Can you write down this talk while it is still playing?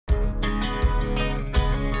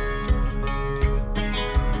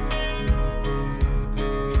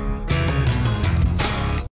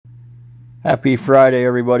Happy Friday,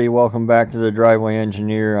 everybody. Welcome back to the Driveway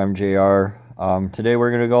Engineer. I'm JR. Today we're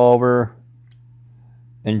going to go over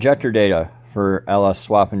injector data for LS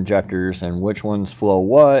swap injectors and which ones flow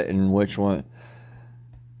what and which one.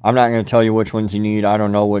 I'm not going to tell you which ones you need. I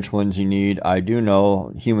don't know which ones you need. I do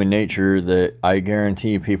know human nature that I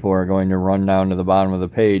guarantee people are going to run down to the bottom of the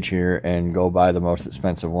page here and go buy the most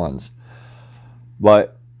expensive ones.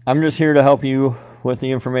 But I'm just here to help you with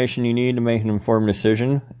the information you need to make an informed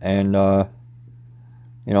decision, and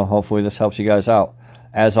hopefully this helps you guys out.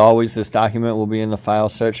 As always, this document will be in the file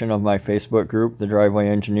section of my Facebook group, The Driveway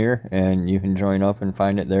Engineer, and you can join up and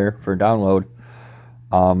find it there for download.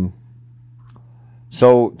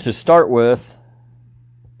 So to start with,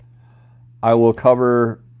 I will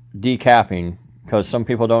cover decapping, because some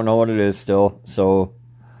people don't know what it is still, so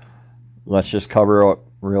let's just cover it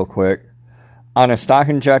real quick. On a stock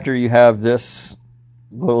injector, you have this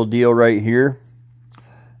little deal right here,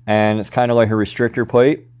 and it's kind of like a restrictor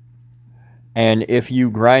plate, and if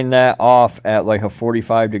you grind that off at like a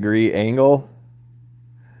 45-degree angle,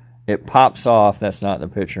 it pops off. That's not the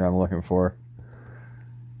picture I'm looking for.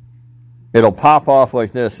 It'll pop off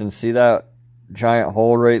like this, and see that giant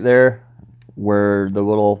hole right there where the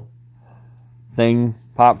little thing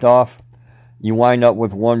popped off? You wind up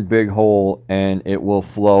with one big hole, and it will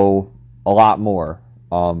flow a lot more,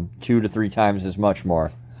 2 to 3 times as much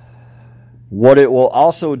more. What it will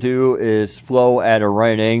also do is flow at a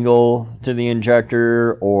right angle to the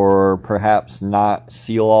injector, or perhaps not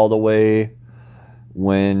seal all the way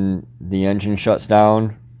when the engine shuts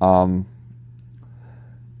down.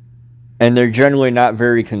 And they're generally not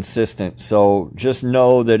very consistent, so just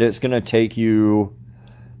know that it's going to take you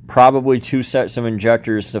probably 2 sets of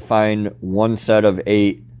injectors to find one set of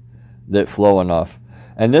 8 that flow enough.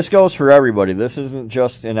 And this goes for everybody. This isn't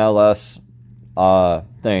just an LS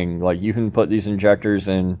thing. Like, you can put these injectors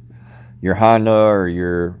in your Honda or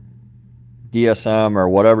your DSM or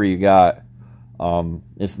whatever you got.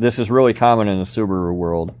 This is really common in the Subaru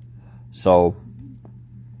world. So,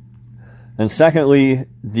 and secondly,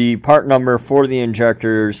 the part number for the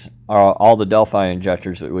injectors, all the Delphi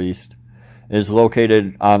injectors at least, is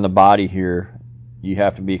located on the body here. You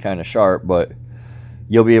have to be kind of sharp, but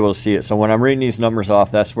you'll be able to see it. So when I'm reading these numbers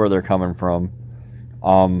off, that's where they're coming from.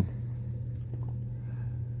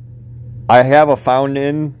 I have a found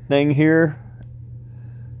in thing here,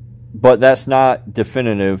 but that's not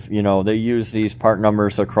definitive. You know, they use these part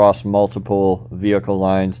numbers across multiple vehicle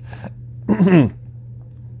lines.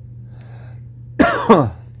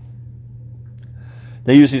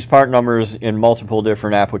 They use these part numbers in multiple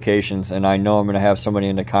different applications, and I know I'm going to have somebody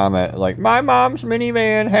in the comment like, my mom's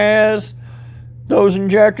minivan has those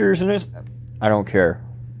injectors, and I don't care.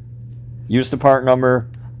 Use the part number,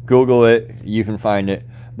 Google it, you can find it.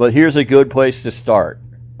 But here's a good place to start.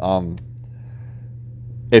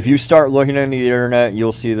 If you start looking into the internet,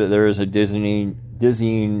 you'll see that there is a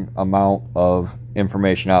dizzying amount of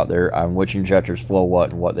information out there on which injectors flow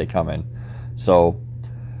what and what they come in. So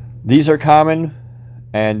these are common,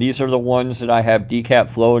 and these are the ones that I have decap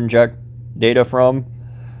flow inject data from.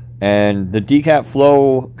 And the decap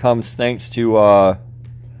flow comes thanks to, I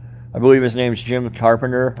believe his name's Jim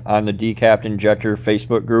Carpenter on the Decapped Injector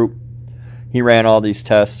Facebook group. He ran all these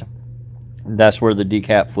tests. That's where the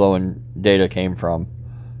decap flow and data came from.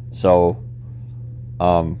 So,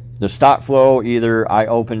 the stock flow, either I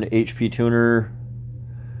opened HP Tuner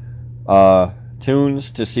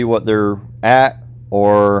tunes to see what they're at,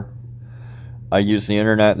 or I use the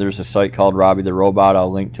internet. There's a site called Robbie the Robot.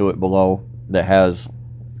 I'll link to it below, that has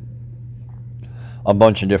a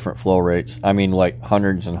bunch of different flow rates. I mean, like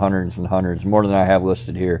hundreds and hundreds and hundreds, more than I have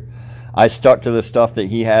listed here. I stuck to the stuff that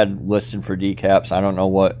he had listed for decaps. I don't know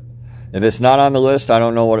what, if it's not on the list, I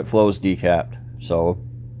don't know what it flows decapped. So,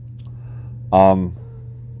 the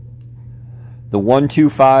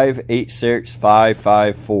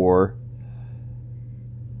 12586554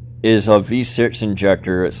 is a V6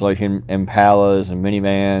 injector. It's like in Impalas and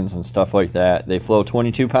minivans and stuff like that. They flow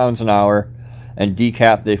 22 pounds an hour, and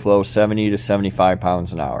decap they flow 70 to 75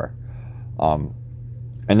 pounds an hour.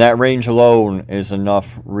 And that range alone is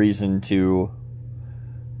enough reason to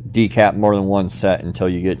decap more than one set until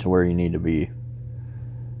you get to where you need to be.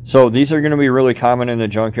 So these are going to be really common in the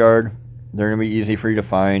junkyard. They're going to be easy for you to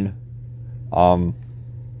find.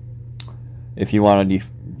 If you want to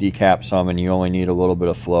decap some and you only need a little bit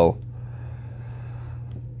of flow.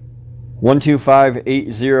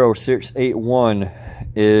 12580681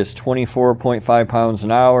 is 24.5 pounds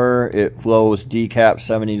an hour. It flows decap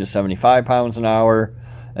 70 to 75 pounds an hour,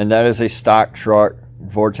 and that is a stock truck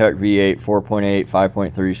Vortec V8 4.8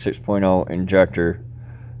 5.3 6.0 injector.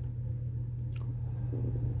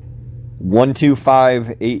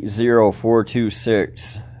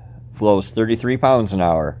 125-80426 flows 33 pounds an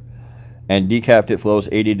hour. And decapped, it flows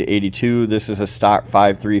 80 to 82. This is a stock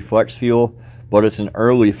 5.3 flex fuel, but it's an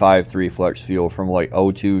early 5.3 flex fuel from like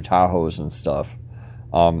O2 Tahoes and stuff.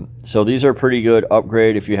 So these are pretty good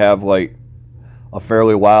upgrade if you have like a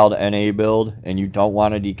fairly wild NA build and you don't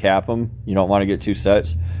want to decap them. You don't want to get two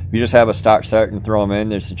sets. If you just have a stock set and throw them in,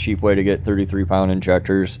 there's a cheap way to get 33 pound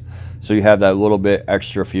injectors. So you have that little bit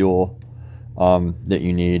extra fuel that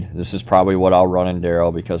you need. This is probably what I'll run in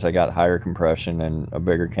Darrell because I got higher compression and a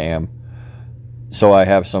bigger cam. So I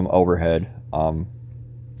have some overhead. But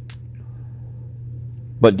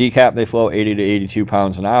decap, they flow 80 to 82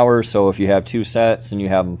 pounds an hour. So if you have two sets and you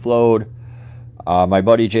have them flowed, my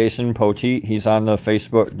buddy Jason Poteet, he's on the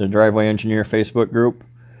Facebook, the Driveway Engineer Facebook group.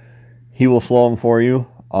 He will flow them for you.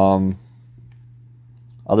 Other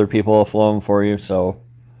people will flow them for you. So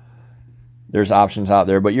there's options out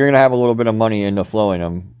there. But you're going to have a little bit of money into flowing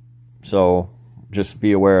them. So just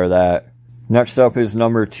be aware of that. Next up is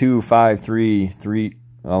number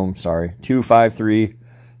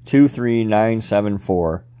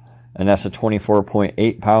 253-23974, and that's a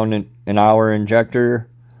 24.8 pound an hour injector,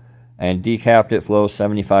 and decapped, it flows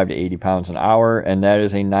 75 to 80 pounds an hour, and that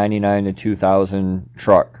is a 99 to 2000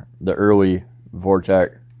 truck, the early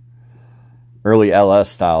Vortec, early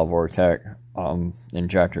LS style Vortec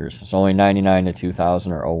injectors. It's only 99 to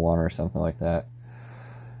 2000 or 01 or something like that.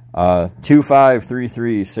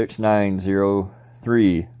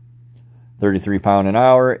 25336903, 33 pound an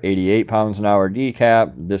hour, 88 pounds an hour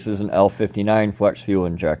decap. This is an L59 flex fuel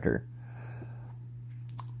injector.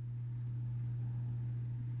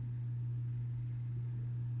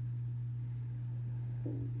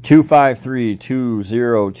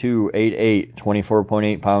 (253-20288),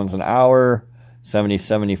 24.8 pounds an hour,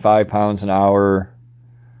 75 pounds an hour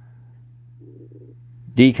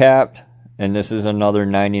decapped. And this is another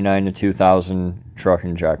 99 to 2000 truck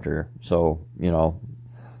injector. So, you know,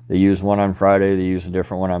 they use one on Friday, they use a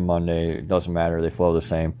different one on Monday. It doesn't matter, they flow the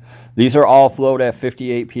same. These are all flowed at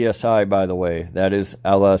 58 PSI, by the way. That is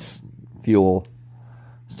LS fuel,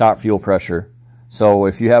 stock fuel pressure. So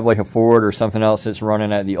if you have like a Ford or something else that's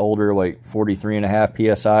running at the older, like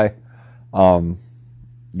 43.5 PSI,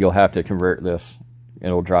 you'll have to convert this.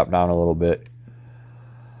 It'll drop down a little bit.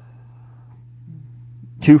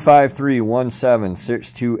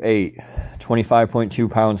 253-17628,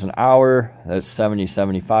 25.2 pounds an hour. That's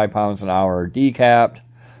 75 pounds an hour decapped.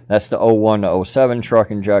 That's the 01 to 07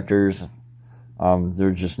 truck injectors.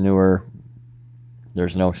 They're just newer.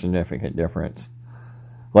 There's no significant difference.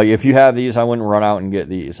 Like if you have these, I wouldn't run out and get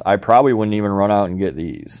these. I probably wouldn't even run out and get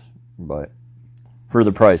these, but for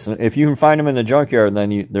the price. If you can find them in the junkyard,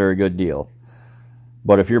 then they're a good deal.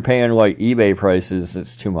 But if you're paying like eBay prices,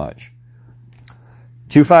 it's too much.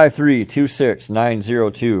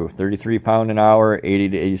 253-26902, 33 pound an hour, 80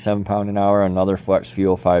 to 87 pound an hour, another flex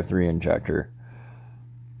fuel 5.3 injector.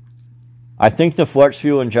 I think the flex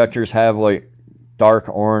fuel injectors have like dark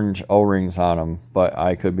orange O-rings on them, but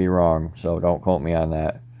I could be wrong, so don't quote me on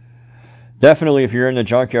that. Definitely, if you're in the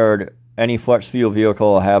junkyard, any flex fuel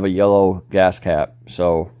vehicle will have a yellow gas cap,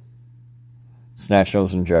 so snatch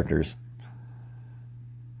those injectors.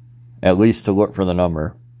 At least to look for the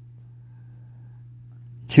number.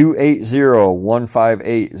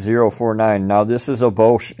 280-158-049. Now this is a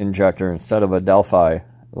Bosch injector instead of a Delphi.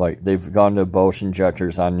 Like they've gone to Bosch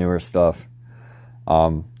injectors on newer stuff.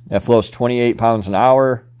 That flows 28 pounds an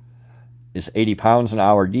hour, is 80 pounds an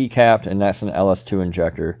hour decapped, and that's an LS2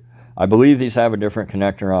 injector. I believe these have a different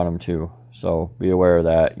connector on them too, so be aware of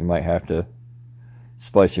that. You might have to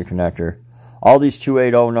splice your connector. All these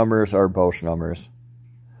 280 numbers are Bosch numbers.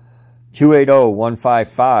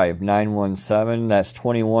 280-155-917, that's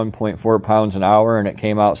 21.4 pounds an hour, and it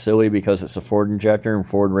came out silly because it's a Ford injector, and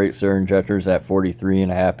Ford rates their injectors at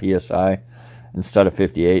 43.5 PSI instead of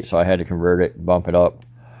 58, so I had to convert it, bump it up.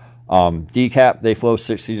 Decap, they flow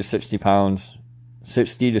 60 to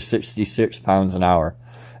 66 pounds an hour,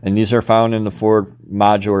 and these are found in the Ford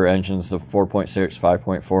modular engines, the 4.6,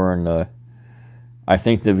 5.4, and the, I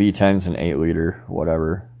think the V10's an 8 liter,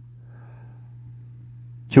 whatever.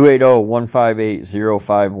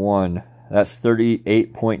 280-158-051, that's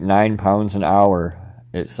 38.9 pounds an hour.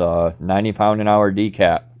 It's a 90 pound an hour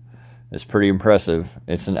decap. It's pretty impressive.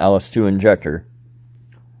 It's an LS2 injector.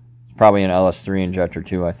 It's probably an LS3 injector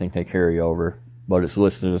too. I think they carry over, but it's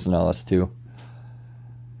listed as an LS2.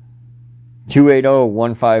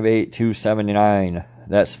 280-158-279,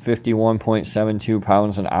 that's 51.72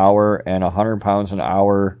 pounds an hour and 100 pounds an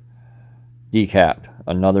hour decapped.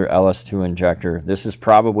 Another LS2 injector. This is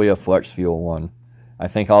probably a flex fuel one. I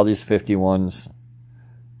think all these 51s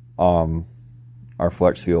our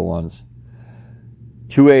flex fuel ones.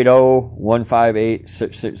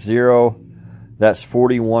 280-158-660. That's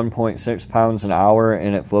 41.6 pounds an hour,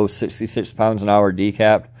 and it flows 66 pounds an hour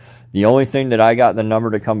decapped. The only thing that I got the number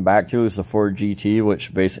to come back to is the Ford GT,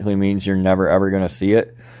 which basically means you're never ever going to see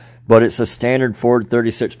it. But it's a standard Ford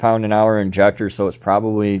 36 pound an hour injector, so it's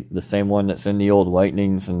probably the same one that's in the old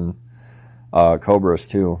Lightnings and Cobras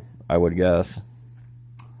too, I would guess.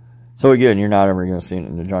 So again, you're not ever going to see it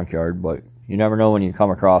in the junkyard, but you never know when you come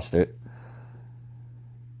across it.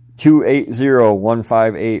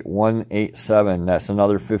 280-158-187. That's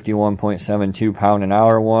another 51.72 pound an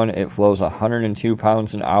hour one. It flows 102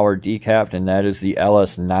 pounds an hour decapped, and that is the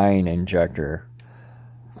LS9 injector.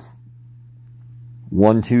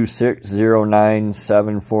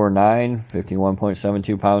 126-09749,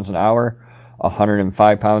 51.72 pounds an hour,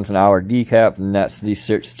 105 pounds an hour decapped, and that's the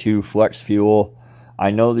 6.2 flex fuel.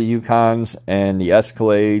 I know the Yukons and the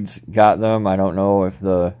Escalades got them. I don't know if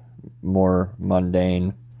the more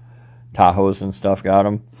mundane Tahoes and stuff got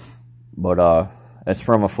them, but it's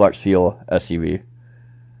from a flex fuel SUV.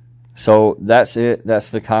 So that's it. That's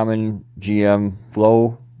the common GM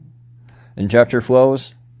flow injector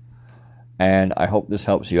flows, and I hope this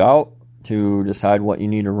helps you out to decide what you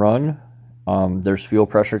need to run. There's fuel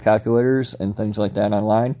pressure calculators and things like that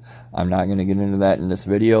online. I'm not going to get into that in this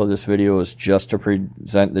video. This video is just to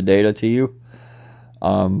present the data to you.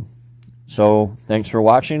 So thanks for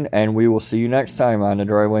watching, and we will see you next time on The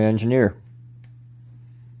Driveway Engineer.